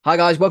Hi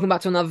guys, welcome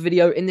back to another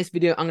video. In this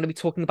video, I'm going to be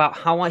talking about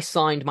how I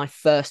signed my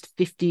first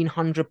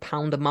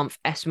 £1,500 a month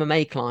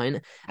SMMA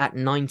client at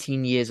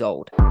 19 years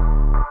old.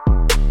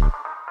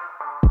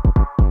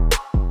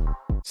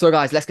 So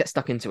guys, let's get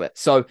stuck into it.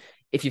 So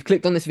if you've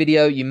clicked on this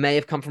video, you may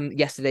have come from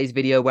yesterday's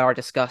video where I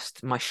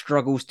discussed my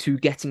struggles to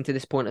getting to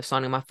this point of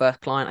signing my first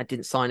client. I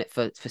didn't sign it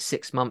for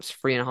 6 months,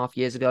 3.5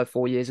 years ago,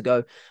 4 years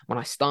ago when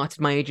I started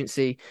my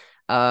agency.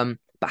 But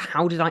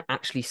how did I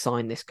actually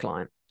sign this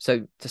client?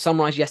 So to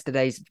summarize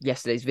yesterday's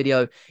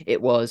video,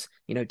 it was,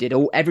 did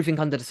everything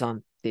under the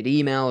sun, did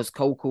emails,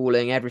 cold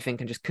calling, everything,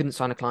 and just couldn't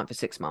sign a client for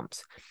 6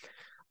 months.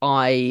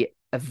 I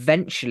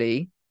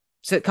eventually,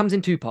 so it comes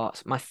in two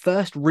parts. My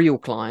first real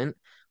client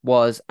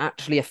was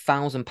actually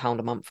 £1,000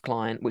 a month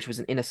client, which was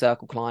an inner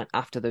circle client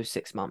after those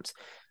 6 months.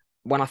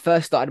 When I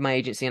first started my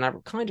agency, and I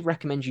kind of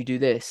recommend you do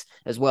this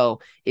as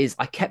well, is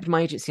I kept my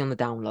agency on the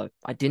down low.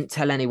 I didn't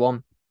tell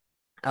anyone.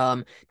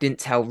 Didn't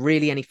tell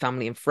really any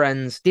family and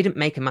friends, didn't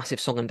make a massive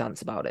song and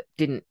dance about it,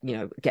 didn't,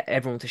 get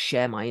everyone to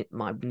share my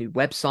new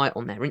website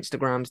on their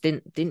Instagrams,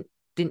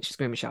 didn't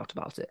scream and shout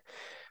about it.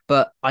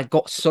 But I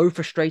got so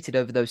frustrated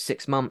over those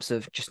 6 months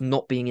of just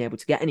not being able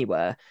to get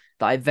anywhere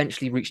that I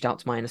eventually reached out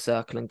to my inner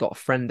circle and got a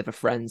friend of a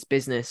friend's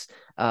business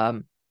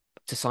to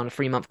sign a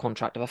 3-month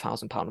contract of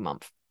 £1,000 a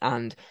month,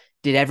 and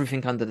did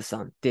everything under the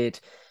sun,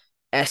 did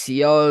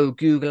SEO,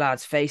 Google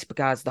ads, Facebook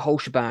ads, the whole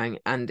shebang,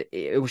 and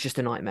it was just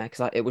a nightmare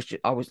because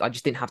I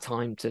just didn't have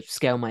time to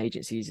scale my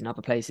agencies in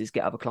other places,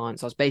 get other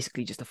clients. I was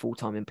basically just a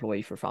full-time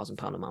employee for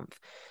 £1,000 a month.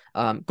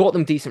 Got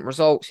them decent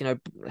results.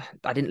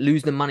 I didn't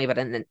lose them money, but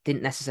I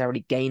didn't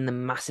necessarily gain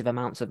them massive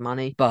amounts of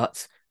money.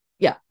 But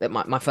yeah,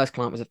 my first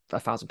client was a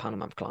 £1,000 a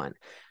month client.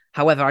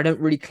 However, I don't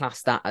really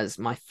class that as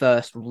my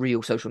first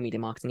real social media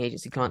marketing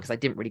agency client because I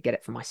didn't really get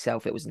it for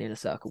myself. It was an inner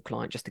circle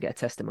client just to get a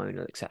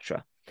testimonial,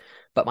 etc.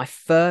 But my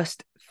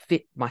first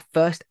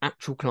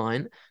actual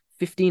client,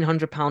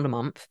 £1,500 a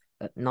month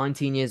at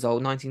 19 years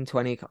old, 19,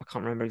 20, I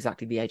can't remember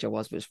exactly the age I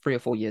was, but it was 3 or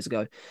 4 years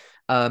ago,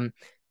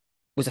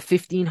 was a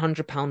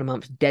 £1,500 a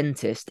month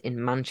dentist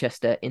in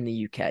Manchester in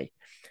the UK.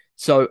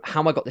 So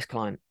how I got this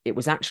client, it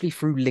was actually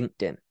through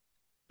LinkedIn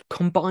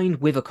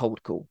combined with a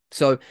cold call.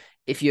 So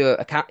if you're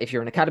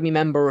an Academy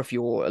member, if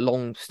you're a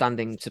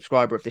long-standing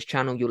subscriber of this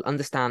channel, you'll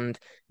understand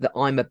that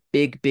I'm a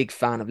big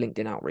fan of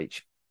LinkedIn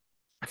outreach.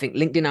 I think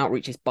LinkedIn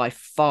outreach is by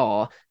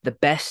far the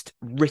best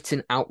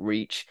written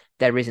outreach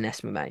there is in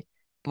SMMA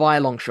by a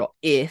long shot.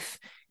 If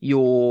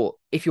your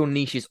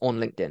niche is on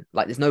LinkedIn,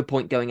 like there's no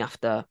point going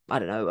after, I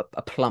don't know,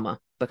 a plumber,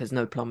 because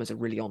no plumbers are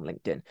really on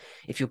LinkedIn.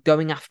 If you're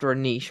going after a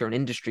niche or an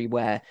industry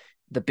where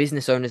the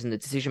business owners and the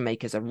decision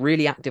makers are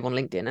really active on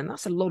LinkedIn, and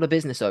that's a lot of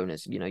business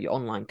owners, your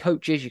online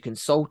coaches, your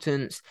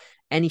consultants,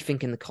 anything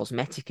in the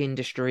cosmetic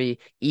industry,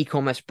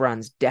 e-commerce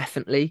brands,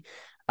 definitely.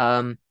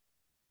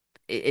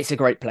 It's a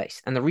great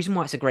place. And the reason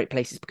why it's a great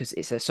place is because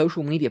it's a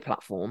social media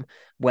platform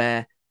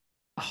where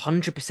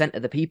 100%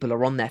 of the people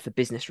are on there for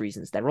business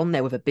reasons. They're on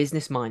there with a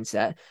business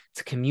mindset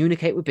to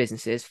communicate with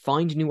businesses,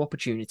 find new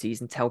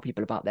opportunities, and tell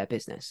people about their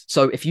business.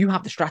 So if you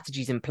have the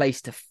strategies in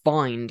place to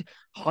find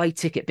high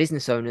ticket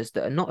business owners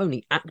that are not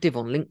only active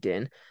on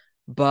LinkedIn,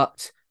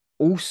 but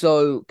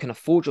also can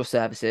afford your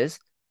services,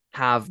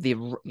 have the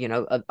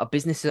a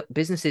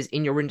businesses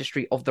in your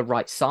industry of the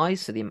right size,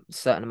 so the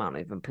certain amount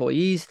of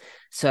employees,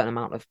 certain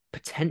amount of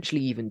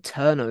potentially even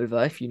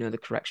turnover, if you know the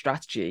correct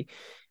strategy,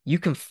 you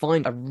can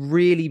find a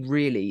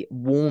really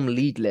warm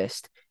lead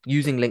list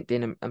using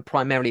LinkedIn and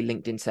primarily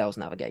LinkedIn Sales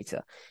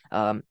Navigator.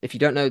 If you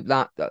don't know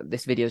that,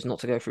 this video is not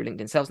to go through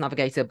LinkedIn Sales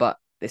Navigator, but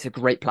it's a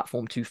great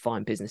platform to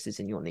find businesses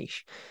in your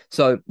niche.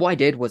 So what I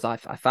did was I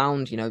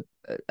found,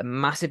 a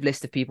massive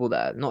list of people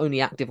that are not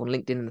only active on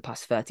LinkedIn in the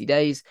past 30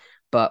 days,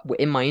 but were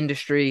in my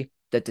industry,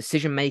 the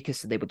decision makers,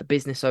 so they were the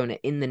business owner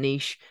in the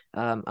niche.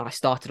 And I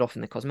started off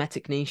in the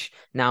cosmetic niche.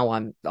 Now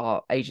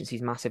our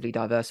agency's massively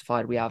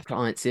diversified. We have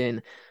clients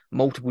in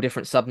multiple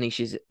different sub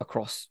niches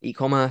across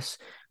e-commerce.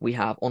 We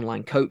have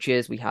online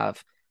coaches. We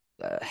have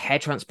hair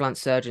transplant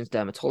surgeons,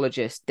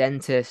 dermatologists,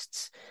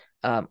 dentists,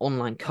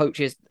 online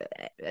coaches,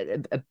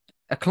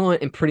 a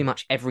client in pretty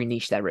much every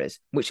niche there is,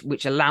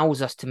 which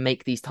allows us to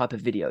make these type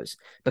of videos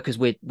because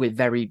we're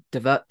very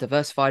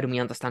diversified and we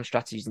understand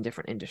strategies in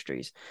different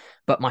industries.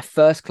 But my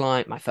first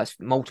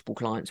multiple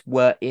clients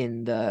were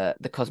in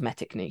the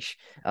cosmetic niche,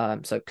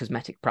 so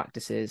cosmetic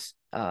practices,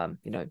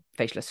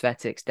 facial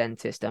aesthetics,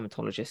 dentists,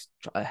 dermatologists,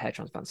 hair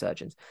transplant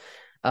surgeons.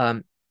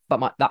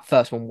 But that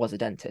first one was a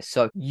dentist.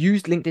 So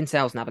used LinkedIn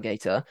Sales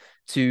Navigator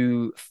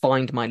to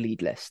find my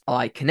lead list.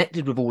 I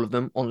connected with all of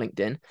them on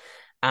LinkedIn,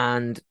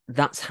 and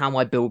that's how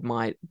I built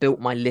my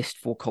list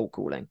for cold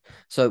calling.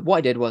 So what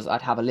I did was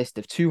I'd have a list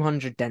of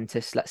 200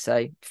 dentists, let's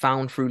say,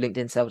 found through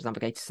LinkedIn Sales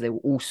Navigator, so they were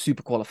all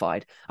super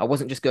qualified. I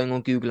wasn't just going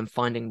on Google and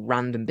finding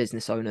random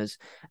business owners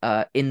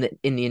in the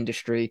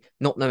industry,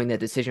 not knowing their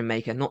decision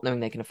maker, not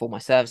knowing they can afford my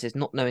services,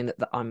 not knowing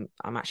that I'm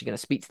actually going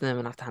to speak to them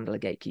and have to handle a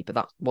gatekeeper.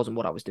 That wasn't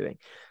what I was doing.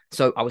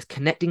 So I was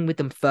connecting with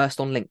them first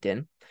on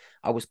LinkedIn.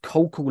 I was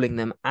cold calling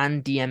them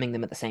and DMing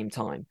them at the same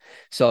time.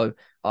 So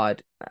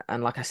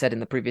and like I said in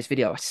the previous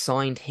video, I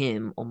signed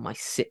him on my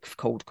 6th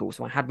cold call.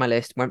 So I had my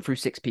list, went through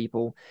 6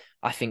 people.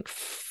 I think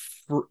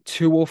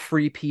 2 or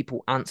 3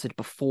 people answered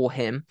before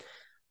him.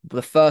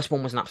 The first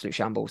one was an absolute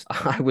shambles.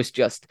 I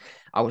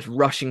was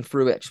rushing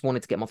through it. Just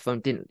wanted to get my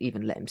phone. Didn't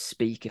even let him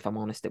speak, if I'm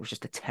honest. It was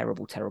just a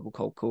terrible, terrible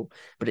cold call,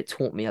 but it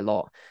taught me a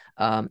lot.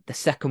 The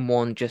second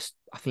one,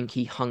 I think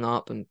he hung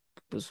up and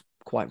was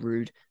quite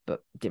rude,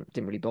 but didn't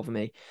really bother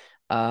me.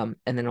 And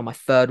then on my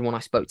third one, I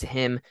spoke to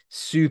him.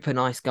 Super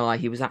nice guy.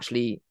 He was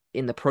actually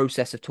in the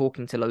process of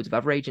talking to loads of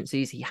other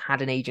agencies. He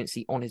had an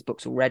agency on his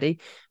books already,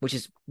 which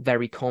is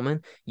very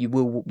common. You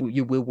will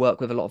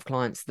work with a lot of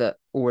clients that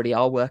already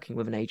are working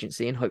with an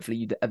agency, and hopefully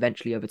you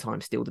eventually over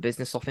time steal the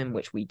business off him,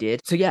 which we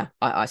did. So yeah,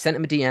 I sent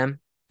him a DM,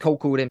 cold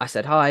called him. I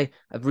said, hi,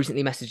 I've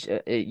recently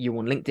messaged you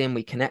on LinkedIn.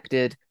 We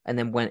connected, and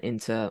then went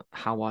into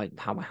how I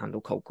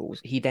handle cold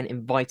calls. He then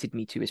invited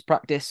me to his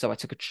practice. So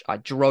I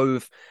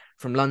drove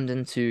from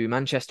London to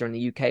Manchester in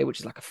the UK, which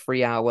is like a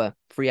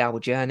 3-hour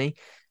journey,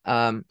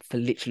 for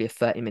literally a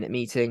 30-minute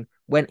meeting.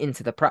 Went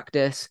into the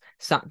practice,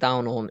 sat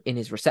down in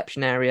his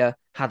reception area,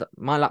 had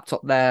my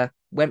laptop there,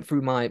 went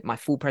through my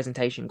full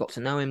presentation, got to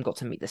know him, got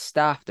to meet the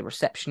staff, the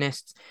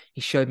receptionists.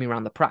 He showed me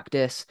around the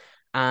practice,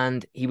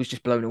 and he was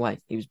just blown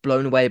away. He was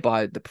blown away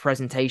by the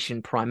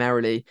presentation,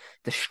 primarily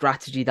the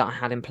strategy that I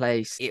had in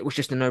place. It was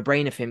just a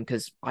no-brainer for him,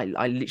 because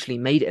I literally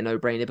made it a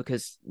no-brainer,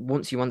 because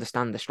once you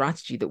understand the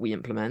strategy that we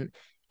implement,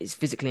 it's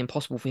physically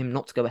impossible for him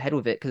not to go ahead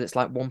with it, because it's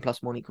like 1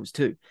 + 1 =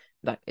 2.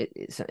 Like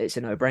it's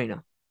a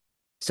no-brainer.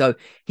 So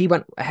he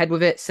went ahead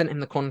with it, sent him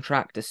the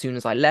contract as soon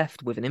as I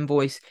left with an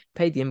invoice,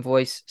 paid the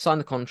invoice, signed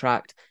the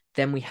contract.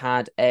 Then we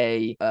had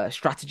a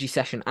strategy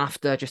session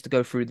after, just to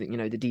go through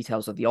the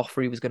details of the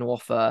offer he was going to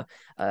offer,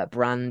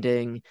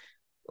 branding,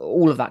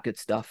 all of that good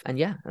stuff. And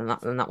yeah, and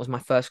that was my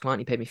first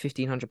client. He paid me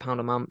 £1,500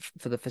 a month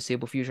for the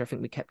foreseeable future. I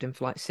think we kept him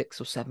for like 6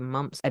 or 7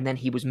 months. And then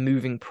he was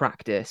moving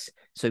practice,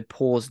 so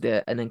paused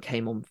it, and then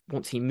came on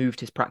once he moved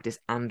his practice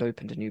and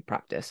opened a new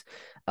practice.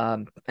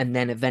 And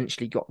then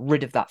eventually got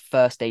rid of that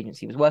first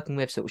agency he was working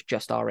with. So it was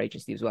just our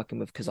agency he was working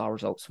with, because our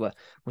results were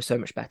so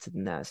much better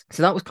than theirs.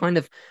 So that was kind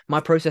of my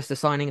process to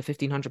signing a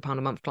 £1,500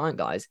 a month client,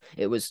 guys.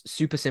 It was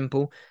super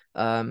simple.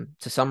 To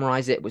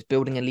summarize, it was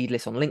building a lead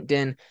list on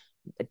LinkedIn,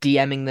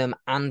 DMing them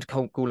and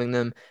cold calling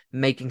them,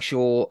 making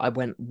sure I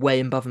went way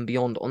above and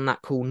beyond on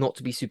that call, not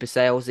to be super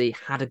salesy,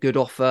 had a good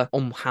offer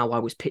on how I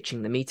was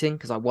pitching the meeting,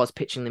 because I was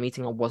pitching the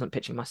meeting, I wasn't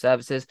pitching my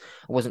services.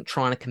 I wasn't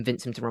trying to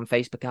convince him to run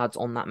Facebook ads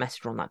on that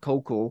message or on that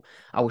cold call.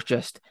 I was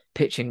just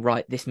pitching,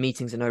 right, this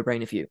meeting's a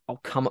no-brainer for you. I'll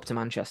come up to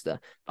Manchester.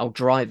 I'll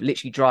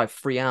literally drive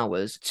 3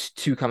 hours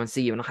to come and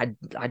see you. And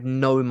I had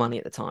no money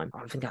at the time.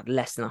 I think I had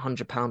less than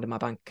 £100 in my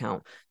bank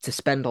account to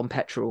spend on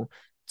petrol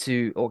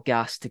or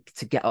gas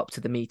to get up to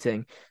the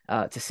meeting,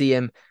 to see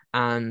him.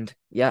 And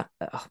yeah,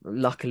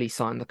 luckily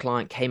signed the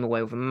client, came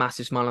away with a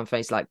massive smile on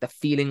face. Like, the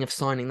feeling of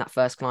signing that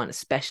first client,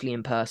 especially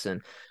in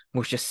person,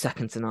 was just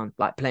second to none.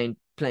 Like playing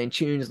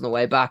tunes on the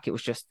way back, it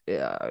was just,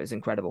 it was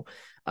incredible.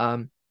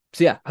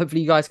 So yeah,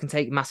 hopefully you guys can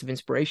take massive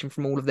inspiration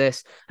from all of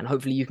this, and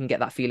hopefully you can get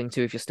that feeling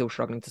too if you're still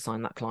struggling to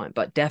sign that client.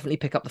 But definitely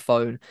pick up the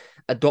phone,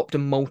 adopt a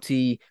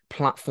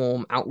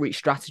multi-platform outreach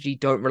strategy.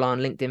 Don't rely on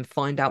LinkedIn.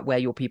 Find out where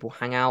your people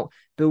hang out,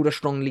 build a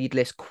strong lead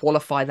list,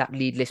 qualify that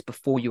lead list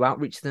before you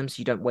outreach them, so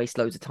you don't waste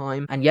loads of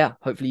time. And yeah,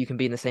 hopefully you can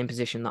be in the same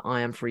position that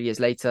I am 3 years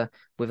later,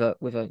 with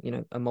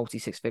a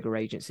multi-6-figure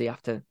agency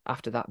after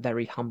that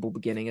very humble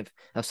beginning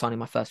of signing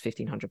my first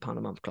 £1,500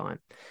 a month client.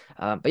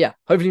 But yeah,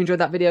 hopefully you enjoyed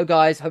that video,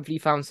 guys. Hopefully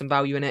you found some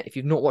value in it. If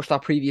you've not watched our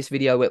previous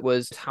video, it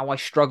was how I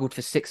struggled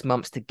for 6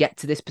 months to get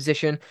to this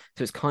position.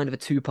 So it's kind of a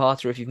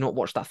 2-parter. If you've not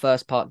watched that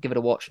first part, give it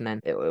a watch, and then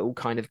it will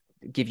kind of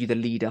give you the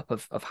lead up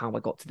of how I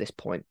got to this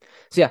point.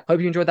 So yeah, hope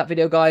you enjoyed that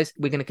video, guys.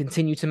 We're going to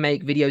continue to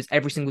make videos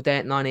every single day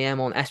at 9 a.m.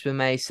 on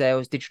SBMA,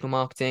 sales, digital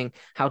marketing,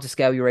 how to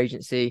scale your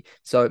agency.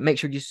 So make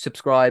sure you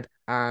subscribe,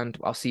 and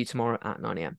I'll see you tomorrow at 9 a.m.